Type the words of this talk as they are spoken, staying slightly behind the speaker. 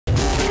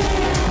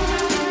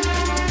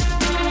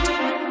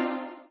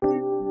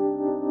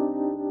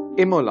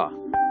Imola,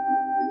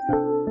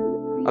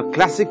 a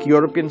classic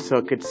European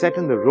circuit set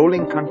in the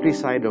rolling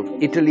countryside of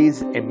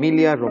Italy's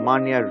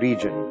Emilia-Romagna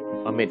region,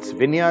 amidst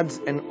vineyards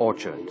and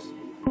orchards.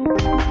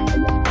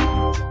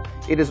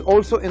 It is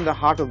also in the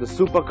heart of the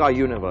supercar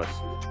universe,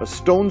 a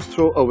stone's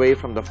throw away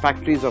from the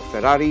factories of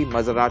Ferrari,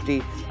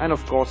 Maserati, and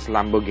of course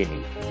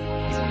Lamborghini.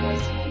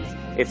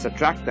 It's a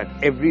track that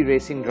every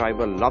racing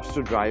driver loves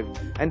to drive,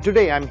 and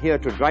today I'm here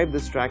to drive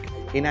this track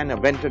in an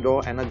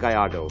Aventador and a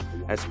Gallardo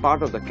as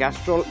part of the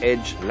Castrol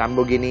Edge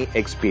Lamborghini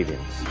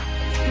experience.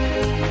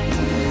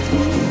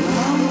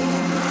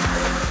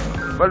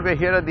 Well, we're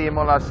here at the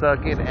Imola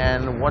circuit,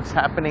 and what's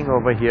happening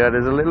over here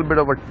is a little bit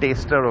of a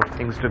taster of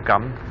things to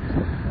come.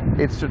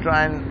 It's to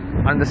try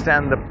and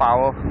understand the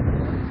power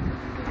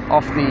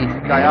of the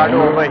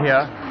Gallardo over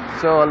here.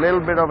 So a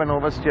little bit of an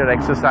oversteer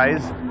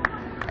exercise,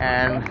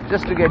 and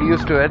just to get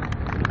used to it,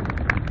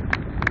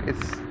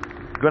 it's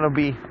going to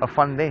be a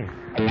fun day.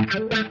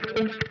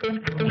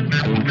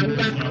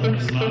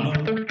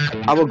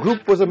 Our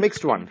group was a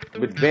mixed one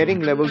with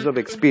varying levels of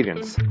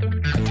experience.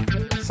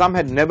 Some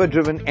had never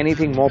driven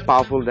anything more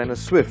powerful than a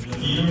Swift.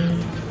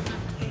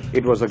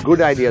 It was a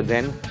good idea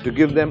then to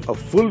give them a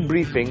full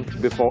briefing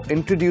before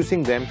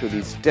introducing them to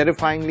these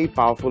terrifyingly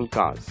powerful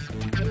cars.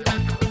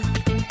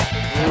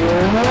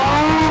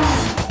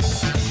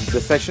 The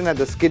session at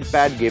the skid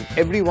pad gave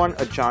everyone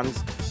a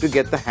chance to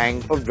get the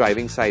hang of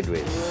driving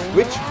sideways,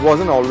 which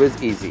wasn't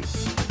always easy.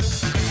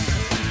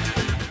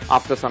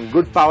 After some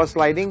good power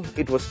sliding,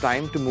 it was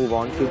time to move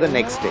on to the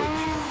next stage.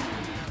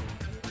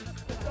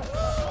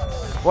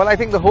 Well, I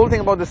think the whole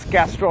thing about this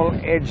Castrol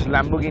Edge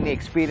Lamborghini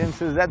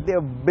experience is that they're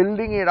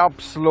building it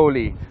up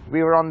slowly.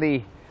 We were on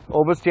the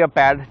oversteer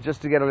pad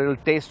just to get a little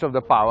taste of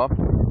the power.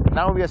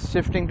 Now we are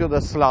shifting to the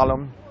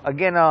slalom.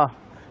 Again,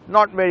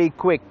 not very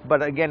quick,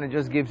 but again, it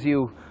just gives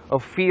you a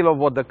feel of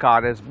what the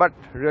car is, but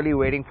really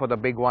waiting for the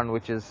big one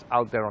which is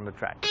out there on the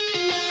track.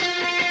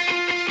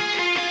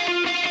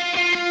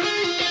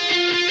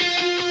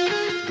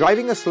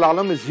 Driving a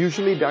slalom is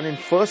usually done in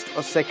first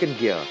or second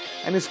gear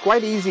and is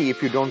quite easy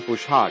if you don't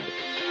push hard.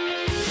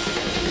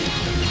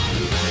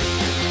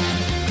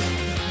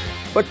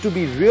 But to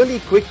be really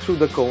quick through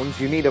the cones,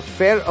 you need a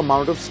fair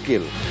amount of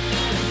skill.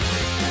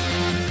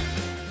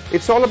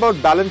 It's all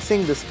about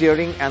balancing the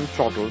steering and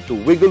throttle to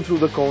wiggle through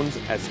the cones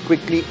as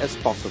quickly as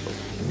possible.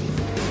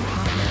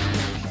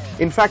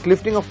 In fact,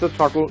 lifting off the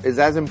throttle is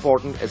as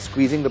important as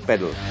squeezing the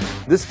pedal.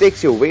 This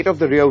takes your weight off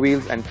the rear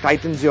wheels and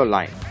tightens your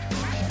line.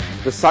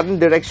 The sudden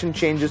direction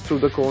changes through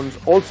the cones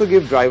also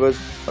give drivers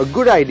a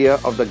good idea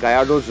of the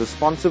Gallardo's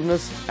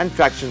responsiveness and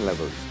traction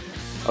levels.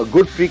 A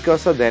good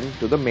precursor then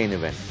to the main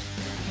event.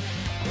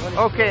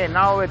 Okay,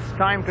 now it's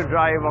time to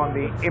drive on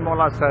the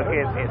Imola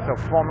circuit. It's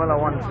a Formula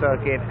 1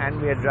 circuit,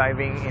 and we are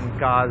driving in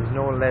cars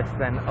no less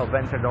than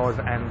Aventadors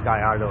and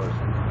Gallardos.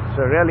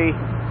 So really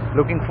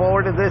looking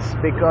forward to this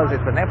because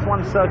it's an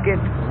F1 circuit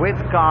with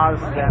cars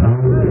that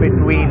are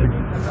between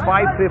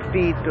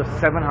 550 to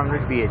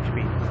 700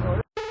 bhp.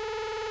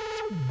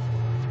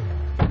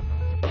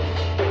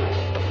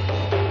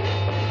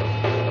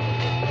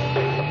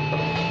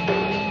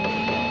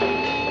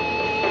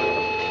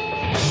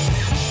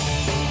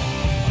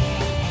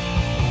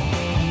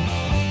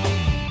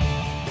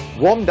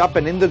 Warmed up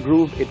and in the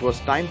groove, it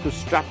was time to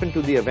strap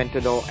into the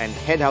Aventador and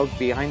head out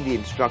behind the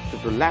instructor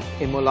to lap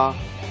Imola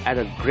at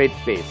a great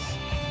pace.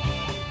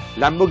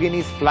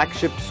 Lamborghini's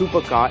flagship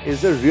supercar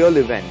is a real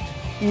event,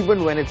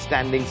 even when it's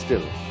standing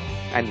still.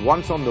 And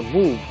once on the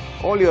move,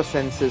 all your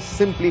senses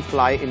simply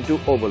fly into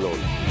overload.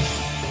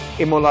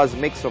 Imola's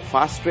mix of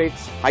fast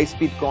straights,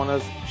 high-speed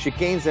corners,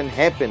 chicanes and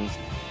hairpins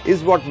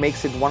is what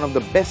makes it one of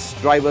the best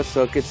driver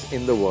circuits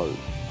in the world.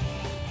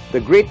 The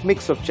great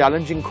mix of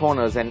challenging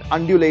corners and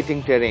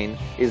undulating terrain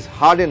is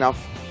hard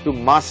enough to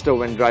master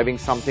when driving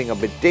something a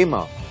bit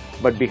tamer,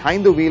 but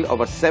behind the wheel of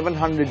a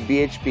 700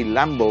 bhp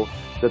Lambo,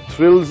 the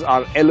thrills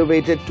are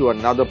elevated to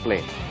another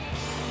plane.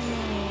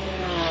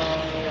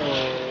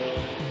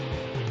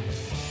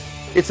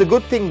 It's a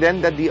good thing then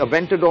that the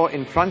Aventador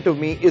in front of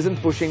me isn't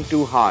pushing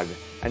too hard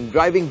and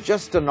driving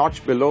just a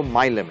notch below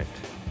my limit.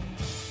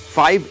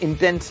 5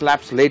 intense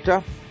laps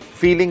later,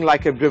 feeling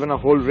like I've driven a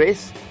whole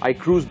race, I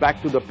cruise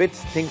back to the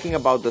pits thinking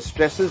about the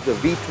stresses the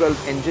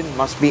V12 engine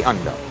must be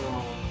under.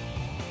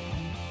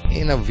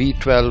 In a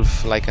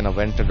V12 like an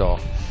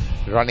Aventador,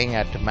 running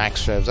at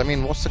max revs, I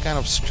mean, what's the kind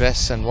of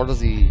stress and what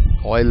does the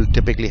oil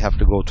typically have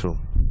to go through?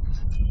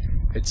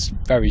 It's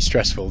very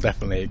stressful,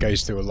 definitely. It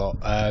goes through a lot.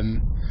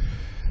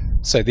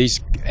 So these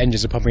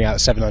engines are pumping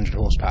out 700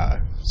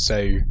 horsepower.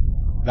 So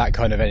that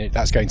kind of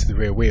that's going to the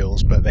rear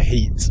wheels, but the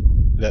heat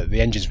that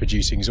the engine's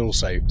producing is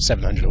also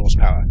 700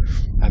 horsepower,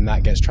 and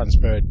that gets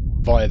transferred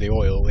via the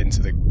oil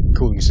into the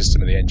cooling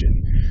system of the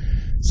engine.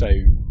 So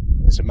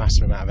it's a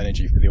massive amount of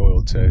energy for the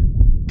oil to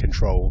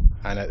control,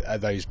 and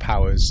at those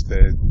powers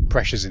the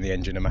pressures in the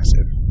engine are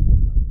massive.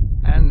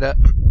 And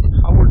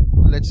how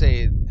would, let's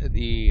say,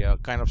 the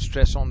kind of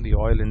stress on the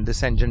oil in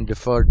this engine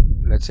differ,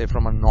 let's say,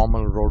 from a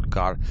normal road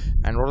car?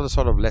 And what are the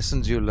sort of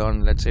lessons you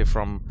learn, let's say,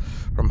 from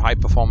high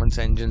performance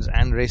engines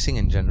and racing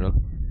in general?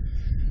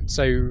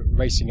 So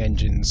racing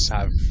engines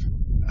have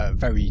a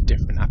very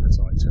different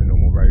appetite to a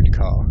normal road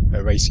car.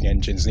 Racing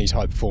engines, these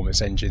high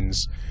performance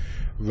engines,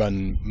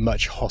 run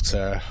much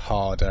hotter,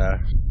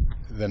 harder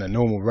than a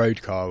normal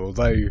road car,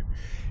 although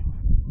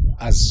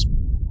as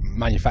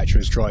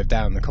manufacturers drive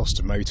down the cost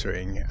of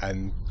motoring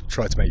and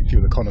try to make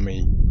fuel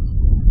economy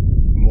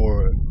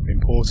more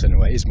important,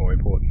 or it is more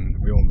important,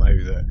 we all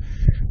know that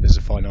there's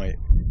a finite,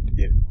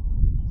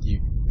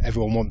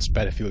 everyone wants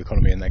better fuel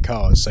economy in their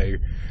cars, so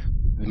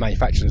the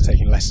manufacturers are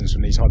taking lessons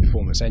from these high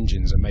performance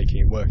engines and making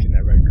it work in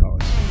their own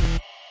cars.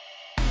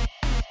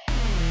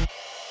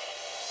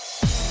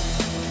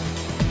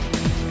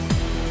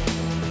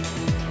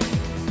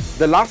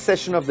 The last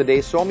session of the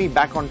day saw me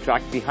back on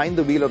track behind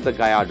the wheel of the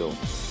Gallardo.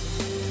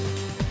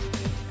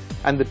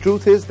 And the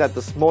truth is that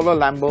the smaller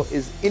Lambo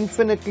is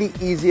infinitely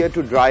easier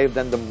to drive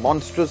than the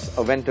monstrous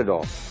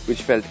Aventador,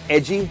 which felt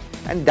edgy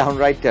and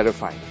downright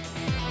terrifying.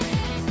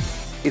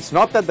 It's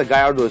not that the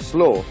Gallardo is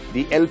slow.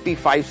 The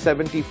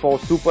LP574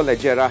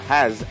 Superleggera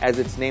has, as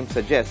its name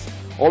suggests,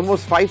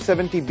 almost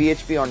 570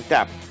 bhp on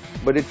tap,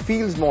 but it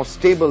feels more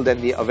stable than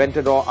the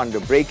Aventador under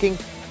braking,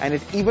 and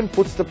it even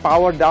puts the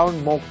power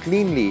down more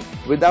cleanly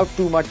without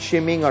too much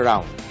shimmying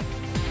around.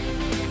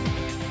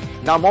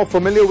 Now more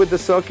familiar with the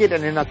circuit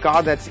and in a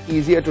car that's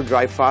easier to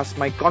drive fast,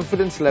 my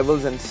confidence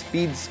levels and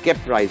speeds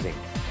kept rising.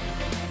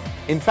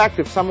 In fact,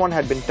 if someone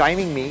had been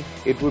timing me,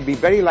 it would be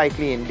very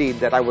likely indeed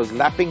that I was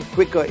lapping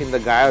quicker in the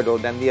Gallardo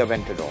than the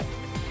Aventador.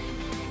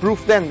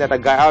 Proof then that a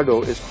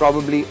Gallardo is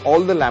probably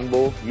all the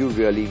Lambo you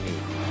really need.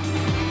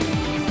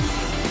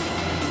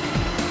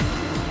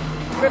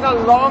 It's been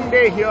a long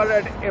day here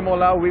at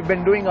Imola. We've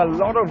been doing a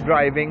lot of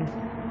driving,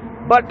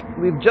 but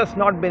we've just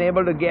not been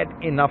able to get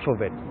enough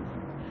of it.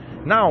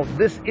 Now,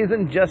 this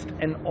isn't just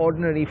an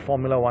ordinary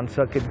Formula One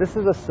circuit. This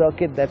is a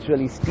circuit that's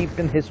really steeped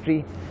in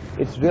history.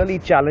 It's really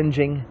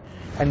challenging,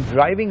 and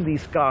driving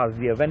these cars,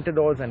 the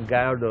Aventadors and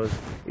Gallardos,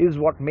 is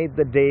what made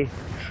the day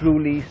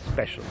truly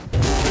special.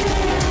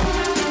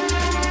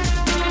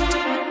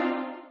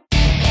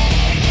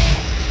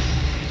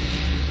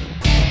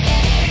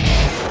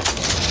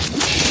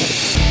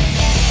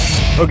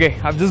 Okay,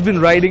 I've just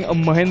been riding a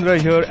Mahindra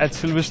here at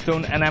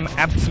Silverstone and I'm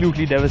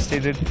absolutely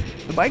devastated.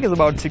 The bike is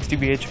about 60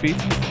 bhp.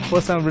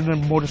 First time I've ridden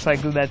a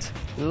motorcycle that's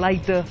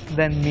lighter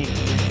than me.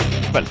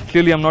 Well,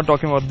 clearly I'm not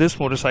talking about this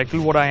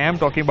motorcycle. What I am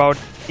talking about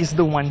is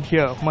the one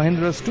here,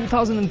 Mahindra's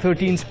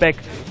 2013 spec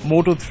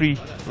Moto 3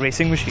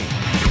 racing machine.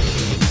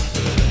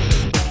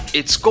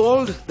 It's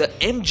called the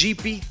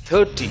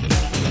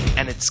MGP30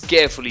 and it's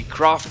carefully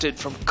crafted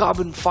from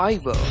carbon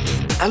fiber,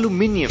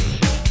 aluminium,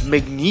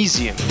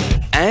 magnesium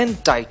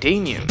and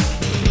titanium.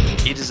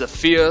 It is a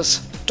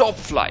fierce,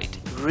 top-flight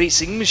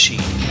racing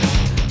machine.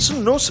 So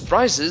no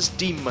surprises,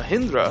 Team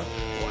Mahindra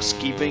was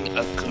keeping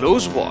a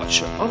close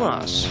watch on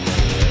us.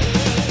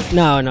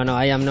 No,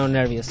 I am not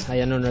nervous.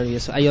 I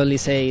only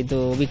say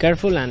to be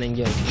careful and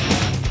enjoy.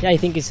 Yeah, I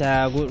think it's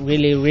a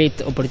really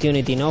great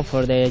opportunity,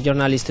 for the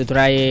journalists to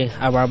try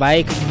our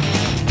bike.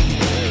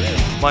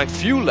 My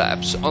few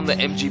laps on the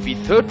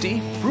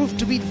MGP30 proved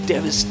to be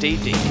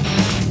devastating.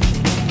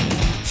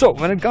 So,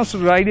 when it comes to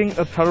riding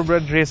a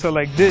thoroughbred racer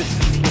like this,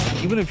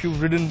 even if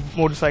you've ridden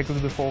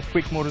motorcycles before,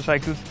 quick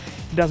motorcycles,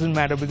 it doesn't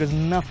matter because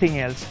nothing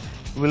else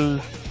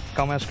will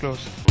come as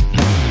close.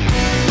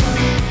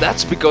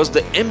 That's because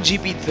the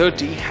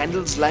MGP30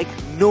 handles like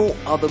no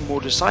other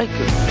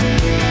motorcycle.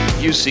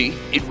 You see,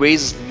 it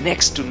weighs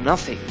next to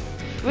nothing,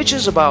 which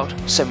is about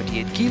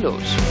 78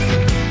 kilos.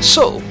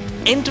 So,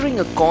 entering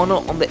a corner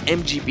on the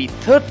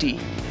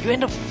MGP30, you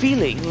end up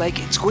feeling like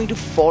it's going to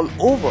fall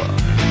over.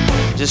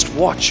 Just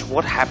watch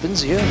what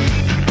happens here.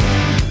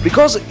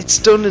 Because it's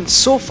turned in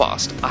so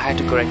fast, I had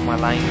to correct my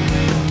line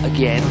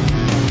again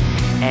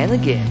and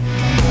again.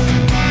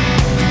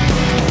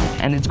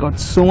 And it's got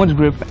so much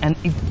grip and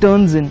it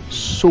turns in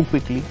so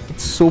quickly,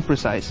 it's so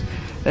precise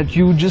that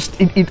you just,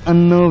 it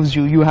unnerves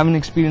you. You haven't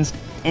experienced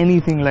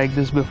anything like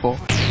this before.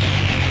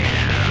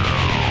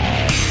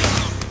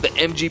 The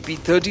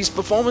MGP30's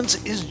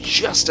performance is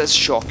just as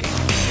shocking.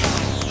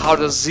 How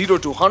does 0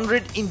 to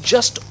 100 in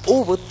just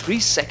over 3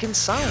 seconds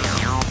sound?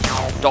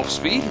 Top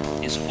speed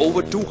is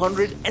over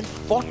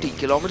 240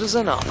 kilometers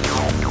an hour.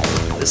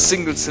 The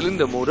single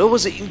cylinder motor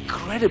was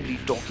incredibly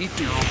torquey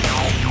too.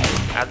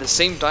 At the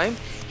same time,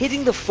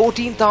 hitting the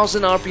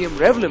 14,000 RPM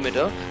rev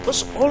limiter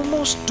was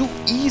almost too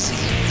easy.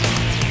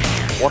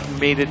 What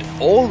made it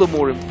all the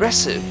more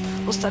impressive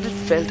was that it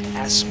felt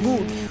as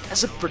smooth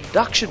as a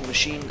production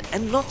machine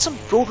and not some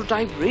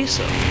prototype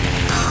racer.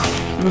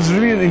 It was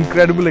really an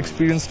incredible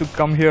experience to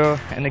come here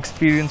and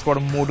experience what a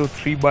Moto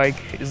 3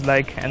 bike is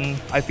like,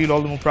 and I feel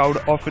all the more proud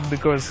of it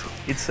because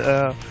it's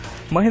a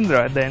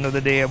Mahindra at the end of the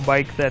day, a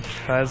bike that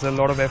has a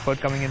lot of effort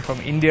coming in from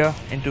India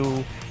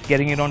into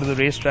getting it onto the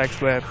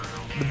racetracks where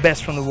the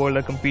best from the world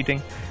are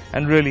competing,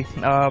 and really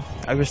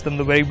I wish them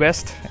the very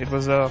best. It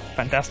was a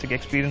fantastic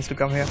experience to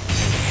come here.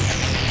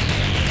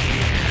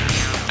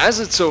 As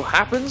it so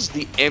happens,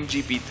 the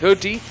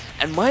MGP30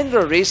 and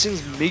Mahindra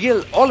Racing's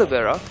Miguel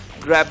Oliveira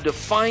grabbed a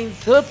fine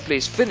third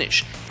place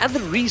finish at the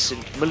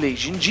recent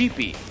Malaysian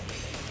GP.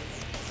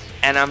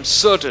 and I'm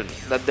certain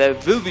that there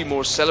will be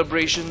more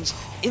celebrations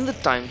in the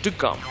time to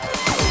come.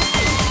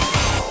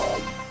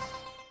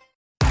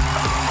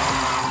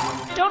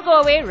 Don't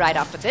go away. Right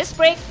after this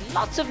break,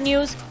 lots of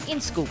news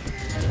in Scoop.